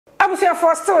Abusia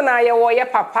Fosto na ye wo ye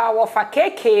papa Wofa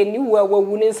keke ni wo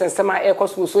wawuni nsensema e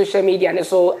social media ne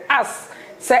so as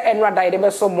say enrada de be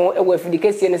so mo e wo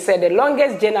afidikesi ne say the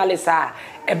longest journalist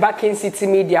back in city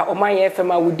media Oman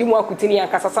FM wudi mu akutini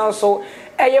ankasasa so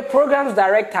eye programs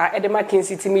director e de Makin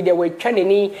City Media we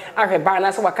twaneni ahweba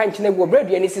na so waka nchine go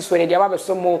bradua ni siso ne de ba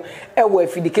so mo e wo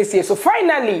afidikesi so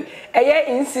finally eye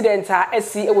incident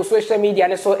asi e wo social media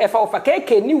ne so e fa Wofa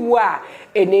keke ni wo a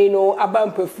eneno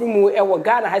abampafrumu e wo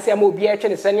Ghana ha se ma obi a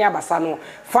twene sane abasa no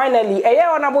finally eye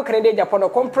onabo Canada Japan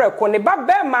compare ko ne ba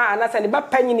bema anasa ne ba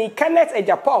panyini Kenneth e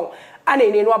Japan ana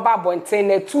eneno aba bonten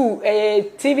na two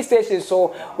TV station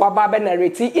so waba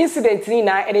Narrate incident ni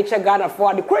na e de che Ghana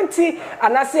for the 20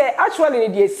 anase actually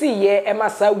ne de see ye e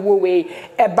masa wowe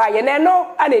e ba ye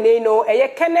no ana eneno eye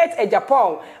Kenneth e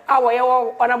Japan awo ye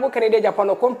onabo Canada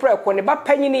Japan compare ko ne ba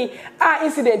panyini a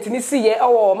incident ni see ye e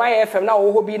wo my FM na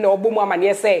wo hobi na obomu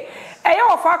amane se eye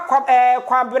Wofa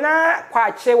kwabena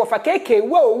kwache Wofa keke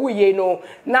wo wuye no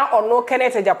na ono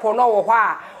Kenneth e Japan no wo ho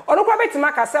a ono kwa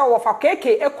betima ka se Wofa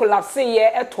keke e collapse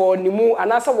ye eto nimu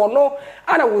anase wono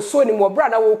ana wo so nimu obra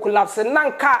na wo collapse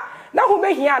nanka na ho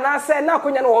behia anase na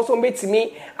akonya no wo so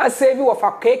betimi asevi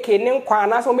Wofa keke ne nkwa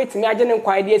anase wo betimi age ne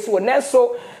nkwa de esi wo na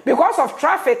so because of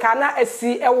traffic ana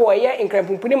asi e wo ye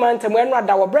inkrempumpuni mantam enu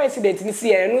ada wo bra incident ni si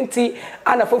ye no nti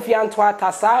ana fofia nto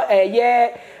atasa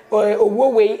ye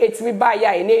owowe etimi ba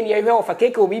ya ene ne hwe Wofa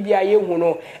keke obi bia ye hu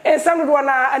no ensam do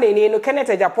na ana ene no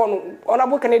Kenneth Japan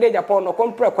onabo Canada Japan no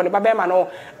compare ko ne ba ma no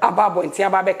ababo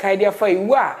ntia ba be kan dia fa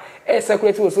iwu a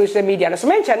security social media no so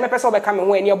mention me pese obeka me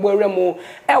ho ani abo awramu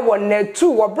e wo na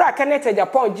tu wo bra Kenneth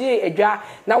Japan je edwa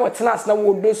na wo tenas na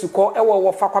wo do suko e wo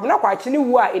Wofa kwam na kwa chini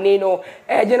wu a ene no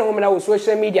je ne ho na wo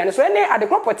social media no so ene ade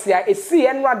property a esi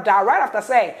enra da right after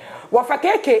say Wofa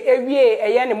keke ewie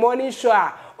eye ne morning show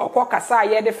a okokasa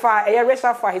ye de fa eye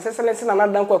resha fa his excellency na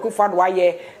nadan kwaku fa do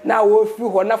aye na wo fi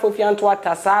ho na fofia nto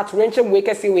atasa to renche mu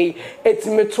ekese we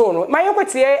etime no my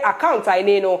yokotie account ai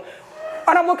ne no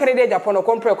onabo Canada Japan no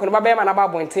compare ko no ba be ma na ba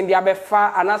bontin dia be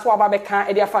fa anaso wa ba be kan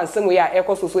e dia fa nsem we a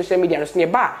ekoso social media no ne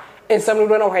ba ensam no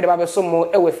do na ho de ba be so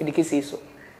mo e we fidikisi so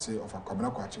say of a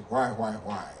kwabena kwachi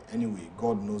why anyway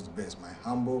God knows the best. My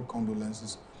humble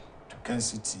condolences to Ken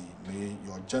City. May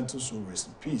your gentle soul rest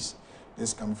in peace.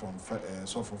 This coming from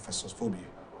Festus Phoebe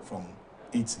from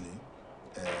Italy.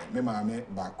 Me mame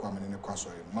back kwame ne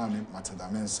kwasori mame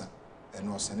matada mensa and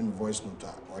was sending me voice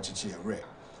note wachichi rare.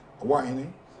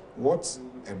 What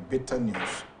a bitter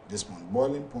news this month.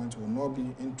 Boiling Point will not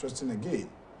be interesting again.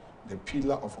 The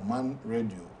pillar of a man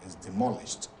radio is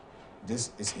demolished.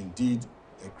 This is indeed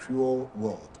a cruel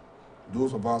world.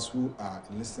 Those of us who are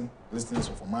listeners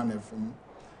of a man FM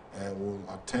will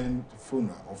attend the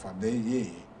funeral of a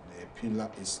day. The pillar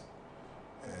is,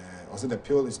 also the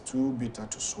pill is too bitter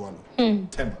to swallow.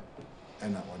 Tema,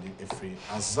 and the free.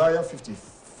 Isaiah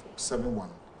 57:1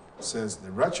 says,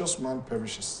 "The righteous man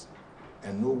perishes,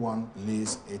 and no one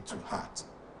lays it to heart."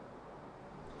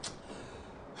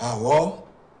 Well,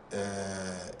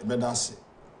 in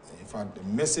fact, the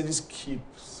messages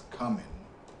keeps coming,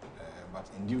 but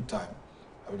in due time.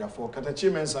 I would have for Katachi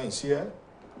Mensa is here.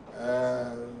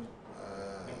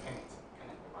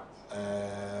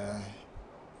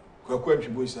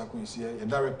 Is here. The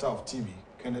director of TV,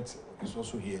 Kenneth, is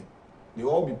also here. They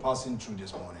all be passing through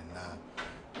this morning now.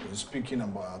 We're speaking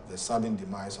about the sudden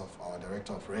demise of our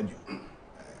director of radio, in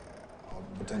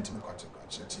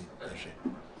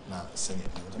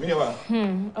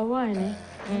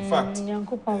fact,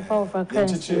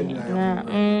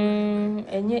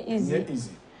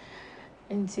 easy.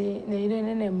 Nti na ire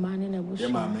ne mane na busu. Ye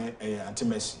mame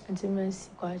anti-Messi. Anti-Messi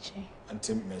kwache.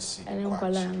 Anti-Messi. Ene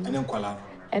nkwala.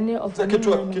 Ene of the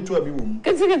ketu abi wom.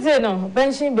 Kete no,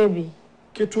 benching baby.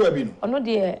 Ketu abi no. Ono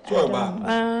de to ba.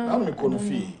 Na me kono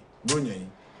fi. Bronya yi.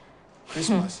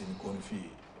 Christmas ni kono fi.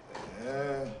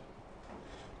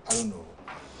 I don't know.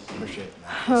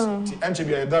 Anti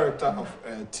be a director of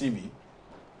TV.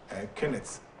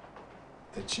 Kenneth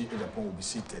the chief Japan will be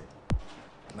seated.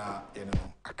 Na you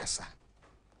know akasa.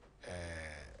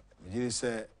 Me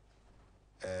say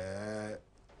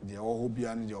the all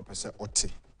bia ne the opese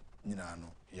ote nyina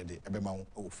no ye de ebema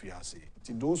wo fi ase.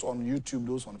 Those on YouTube,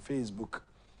 those on Facebook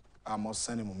are more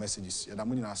sending me messages. Ya da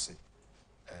mo nyina ase.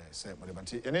 Say mo de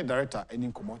banti any director any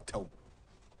nkomo tell.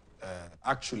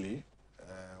 Actually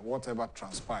whatever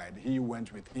transpired, he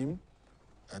went with him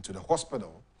to the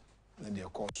hospital and the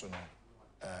course no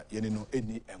ye no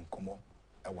any nkomo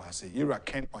e wa say Ira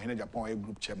Ken Ohene Japan a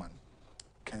group chairman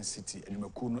Ken City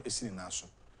Edwumaku no esini na so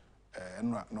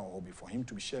enra na obi for him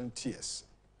to be sharing tears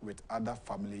with other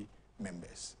family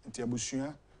members. Nti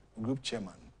abusua group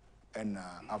chairman and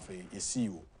afi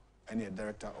CEO any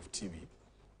director of TV,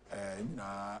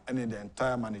 any the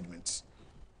entire management,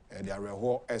 they are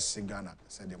all S. Ghana,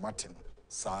 said the Martin,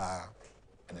 Sa,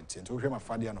 and the Tin to him a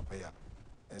Fadia no paya,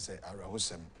 and say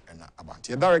Arahosem and about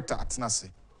the director at Nasi,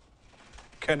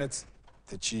 Kenneth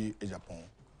Techi Japan.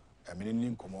 I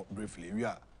mean, come up briefly. We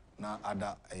are now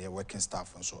other working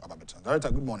staff and so about.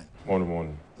 Director, good morning.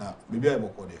 Morning. Now, maybe I will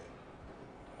call there.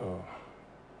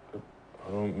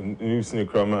 I don't. You see the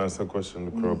crowd, man. Ask a question,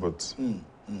 the crowd, but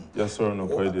yes or no,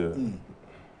 quite there.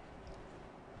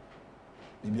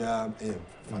 Maybe I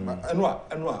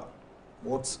know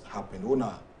what happened.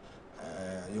 Ona,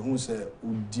 you who say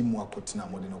udi mo akotina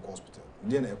modern hospital.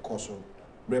 Then a course of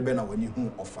Rebena when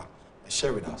you offer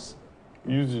share with us.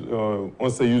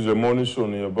 Once I use a morning show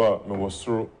near about me was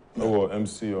through or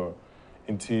MC or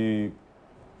into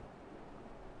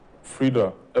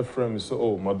Frida Ephraim is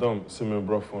oh madam see me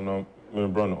bra for now me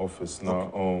brand office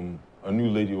now a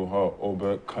new lady will have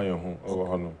over Kaya home over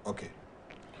Hano. Okay.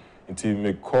 Until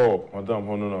me call madam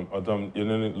Hono madam you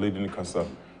lady in casa.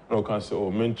 No can say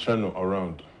oh men channel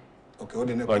around. Okay, what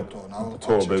the next now?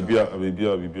 Talk baby.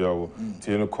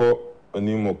 Till call a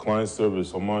new more client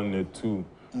service or man there too.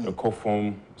 A call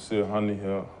from say honey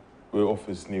here, where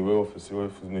office ni.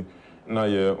 Now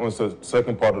yeah, on the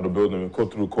second part of the building, we go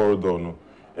through the corridor no,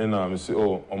 and we say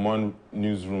oh, Oman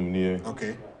newsroom near.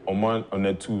 Okay. Oman on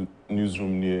that two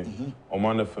newsroom near.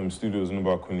 Oman FM studios no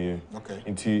back near. Okay.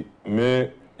 Inti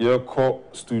me yeah call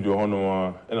studio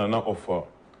hono and I not offer.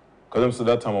 Cause I'm so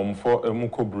that time I'm for a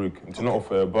muko break. Inti not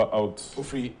offer about out. For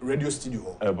free radio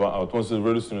studio. About out. Once the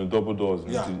radio studio double doors.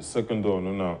 Yeah. Inti second door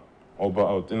no now. About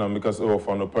out, you know, make us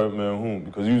offer an apartment home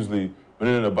because usually when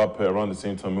in the back around the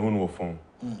same time, we home phone.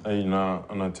 And now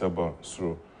and I tell about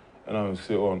so, and I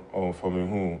say on for me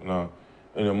home now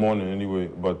in the morning anyway.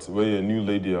 But where a new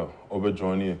lady over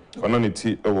join here, but none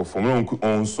tea over for me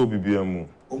on so BBM.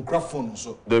 On craft phone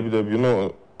so. Debbie, you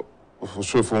know, for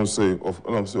sure phone say of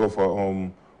I'm say offer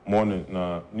morning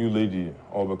now new lady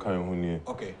over kind of here.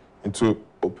 Okay. Into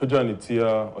opejani tia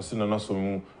or sin na so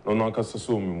mu no no akasa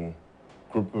so mu.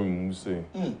 Group room, say.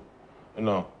 And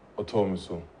now, I told me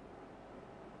so.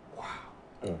 Wow.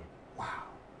 Yeah. Wow.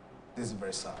 This is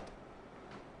very sad.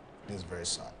 This is very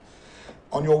sad.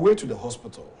 On your way to the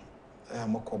hospital,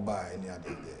 I'm not going to buy any other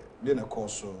there. Then of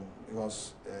course, so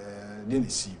because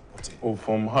didn't see what it. Oh,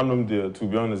 from Hanum there, to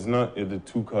be honest, not the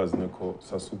two cars, Neko,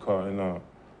 Sasuka, and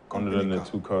under the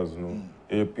two cars, no.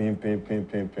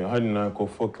 Pin. How did I go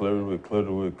for clear away,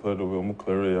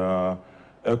 clear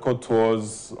Echo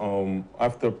towards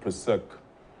after Presec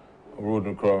road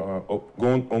and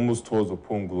going almost towards the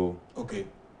Ponglo. Okay.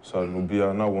 So no be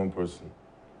not one person.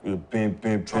 We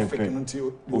pin. Traffic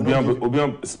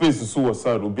Obiam space is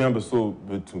suicide. Obiam be so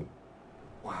betu.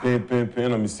 Wow.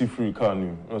 Pin. I'm see free car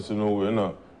new. I said no way.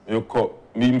 Na you call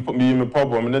me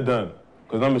problem. I'm not done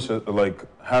because I'm like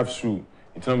half shoe.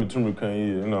 You tell me to me can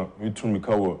here. Na me to me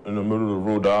car in the middle of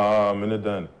the road. I'm not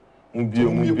done.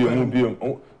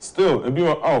 Mubia. Still, it be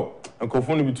out. And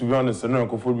conform be to be honest, and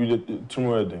conform be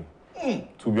tomorrow then.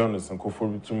 To be honest, and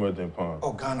conform be tomorrow then.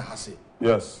 Oh, Ghana has it.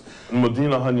 Yes.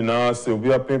 Modina Hanina say, be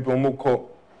a paper moko,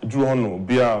 drew hono,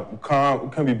 be a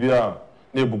can be a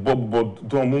neighbor bob,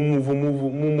 don't move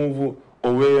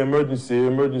away,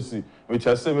 emergency. Which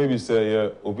I say maybe say, yeah,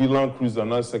 or be Land Cruiser,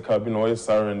 and I say cabin or a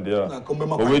siren there.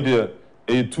 Away there,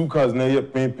 a 2 cars near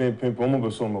yet, pin,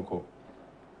 almost so moko.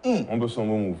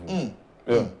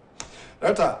 Yeah.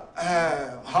 Director,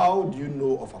 how do you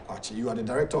know of Akwachi? You are the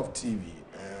director of TV.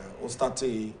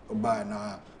 Ostate by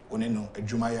na oneno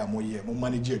adwumaya moye mo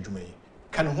manage adwumay.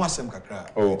 Can who asem kakra?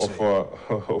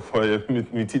 Oh, for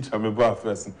me teacher me ba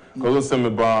first. Cause I me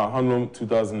ba Hanum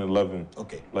 2011.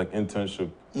 Okay. Like internship.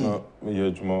 Me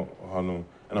adwuma Hanum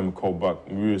and I'm called back.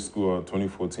 We were school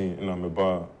 2014 and I'm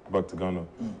back to Ghana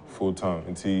full time.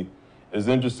 And it's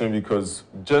interesting because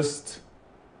just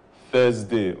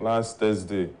last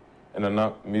Thursday, and I'm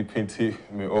not me painting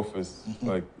my office.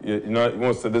 Like, yeah, you know, you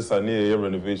want to say this, I need a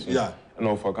renovation. Yeah. And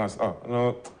if I can't,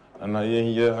 no, and I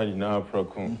hear how you know,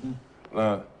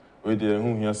 now, we did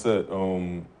whom he said,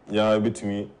 yeah, bit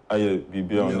me, I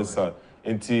be on this side.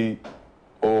 Until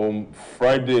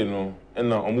Friday, no, and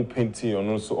now I'm painting on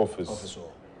also office.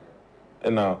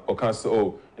 And now, I can't say,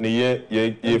 oh, in a year,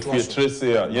 if you trace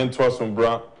here, you trust from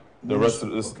bra, the rest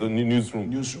of the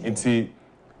newsroom. Until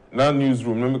now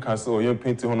newsroom, remember can say, oh, you're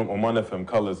painting on Oman FM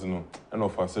colors, you know. And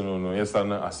if I say no, yes,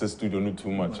 I assist studio no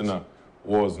too much, and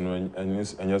was no, and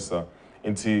yes, sir.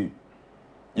 Until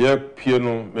yeah,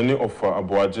 piano, many offer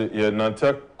aboaje, yeah,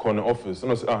 Nanta corner office.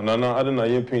 And I say, Nana, I don't know,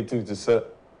 you're painting to set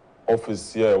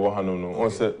office, yeah, no. I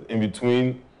said, in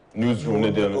between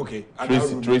newsroom there. Okay.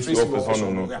 Tracy office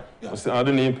on no. I said I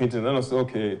didn't painting. Then I said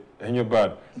okay, and you're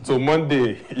bad. So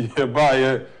Monday, you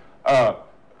buy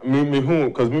me who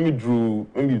because me drew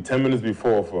maybe 10 minutes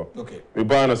before for. Okay. Me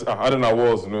buy us I don't know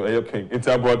walls no air paint.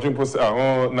 Into about drink post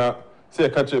now say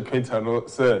catch a painter no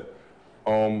say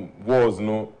walls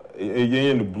no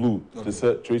in the blue. They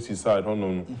said Tracy side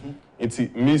no. It's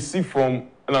me see from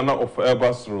and I'm not of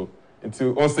Airbus road.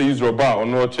 Until also use your bar or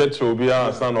no church will be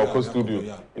our son or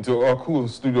studio. Until our cool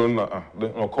studio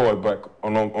or call it back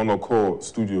on a call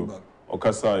studio or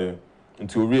Kasaya.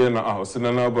 Until we in the house. And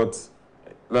now, but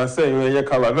let's say you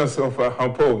color that's of a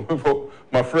hampo.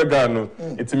 My friend Gano,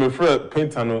 it's my friend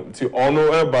painter until all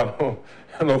no air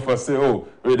and if I say, oh,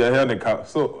 wait, the hair the car.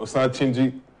 So, start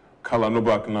changing color no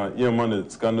back now. Yeah, man,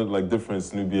 it's kind of like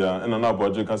difference, Nubia. And another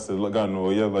budget, I said,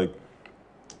 no, yeah, like.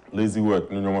 Lazy work,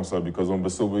 no, because on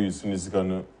Besobe, you soon as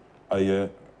gonna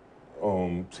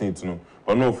paint, no.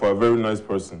 But no, for a very nice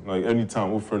person, like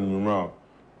anytime, we friend me around,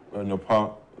 and your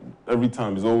part, every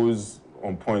time is always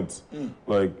on point.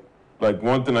 Like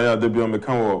one thing I had to be on the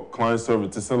kind of client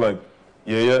service to say like,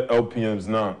 yeah, LPMs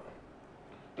now,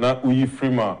 not we free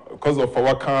ma, because of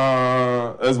our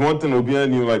can. There's one thing will be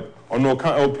any like, oh no,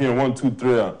 can't LPM 1, 2,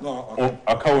 3. No,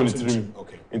 I can't stream.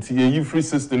 Okay. Into you free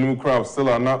system, new crowd still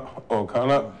are not or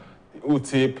cannot.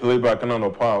 Take playback and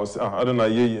on power. I don't know.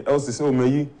 Yeah, else is oh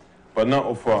me, but not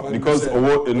offer because of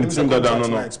what in the team that I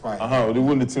don't know. They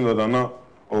won the team that are not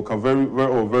or can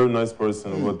very nice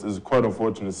person, but it's quite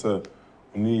unfortunate. Sir,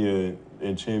 we need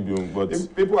a champion.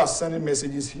 But people are sending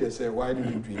messages here say why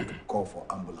didn't we call for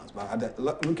ambulance? But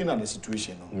looking at the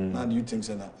situation, now do you think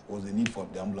that was the need for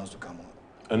the ambulance to come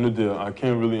on? I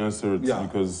can't really answer it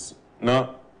because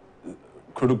now.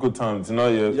 Critical times, you know,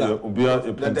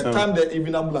 the time that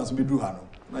even ambulance be do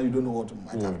now you don't know what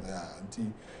might happen. Until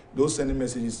those sending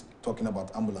messages talking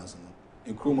about ambulance,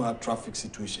 a chroma traffic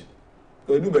situation.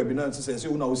 So you do baby now to say, so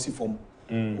now we see from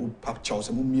pap chows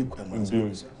and me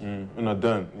and I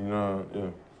done, you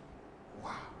know,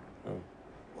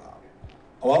 Wow.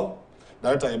 Well,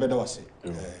 director, you better was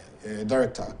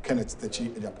director Kenneth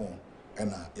Techi Japan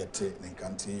and Yete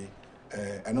Nenkanti.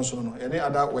 And also, any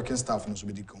other working staff no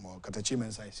be come Katachi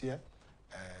Mensa here,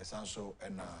 Sanso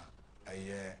and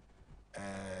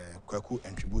Kwaku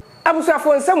and Tribute.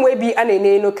 Abusafo in some way be an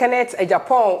no Kenneth a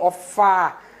Japan of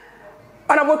far.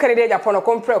 Honorable Canadian Japan or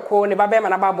compare ko ne babe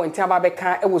manaba bontia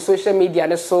babeka e social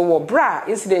media so wo bra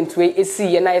incident we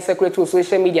esi na secretary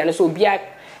social media so bia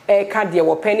ka de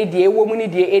wo pani de wo mu ni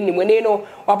de enimu ne no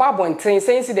waba bonten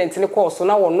incident ne course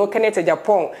na wo no Kenneth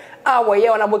Japan wo ye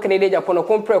Honorable Canadian Japan or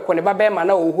compare ko ne babe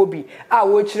mana wo hobi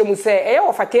wo chire mu se ye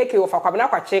wo fa keke wo fa kwabena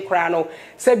kwache kra no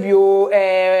se bio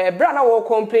bra na wo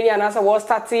complain ana se wo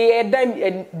start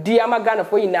dan di amagana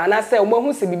fo ina ana se wo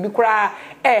mahu se bibi kra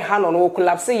ha no no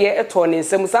collapse ye eto ne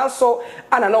nsem sanso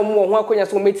ana na mo ho akonya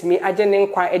so metimi agene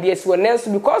nkwa ede esi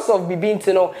wonenso because of bibi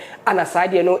ntino ana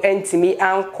saade no entimi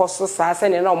ankoso saa se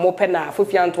ne na mo pe na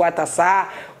fofianto atasa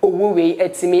owuwe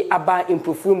etimi aba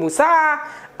improve mu saa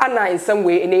ana in some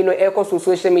way ene no ekoso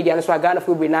social media no so aga na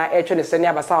fo bi na etwe ne se ne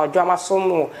abasa odwama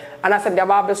somo ana se de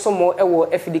aba be somo ewo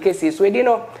efidikesi so edi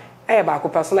no ba ko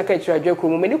personal ka twa adwa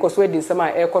kromu meni ko so edi nsem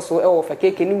a ekoso ewo fa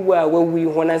keke ni wu a wawi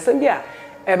ho na nsem bia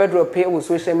ebe drop e wo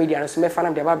social media no so me fa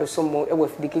na de aba be somo ewo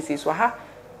efidikesi so ha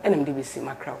enam de bi si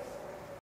makraw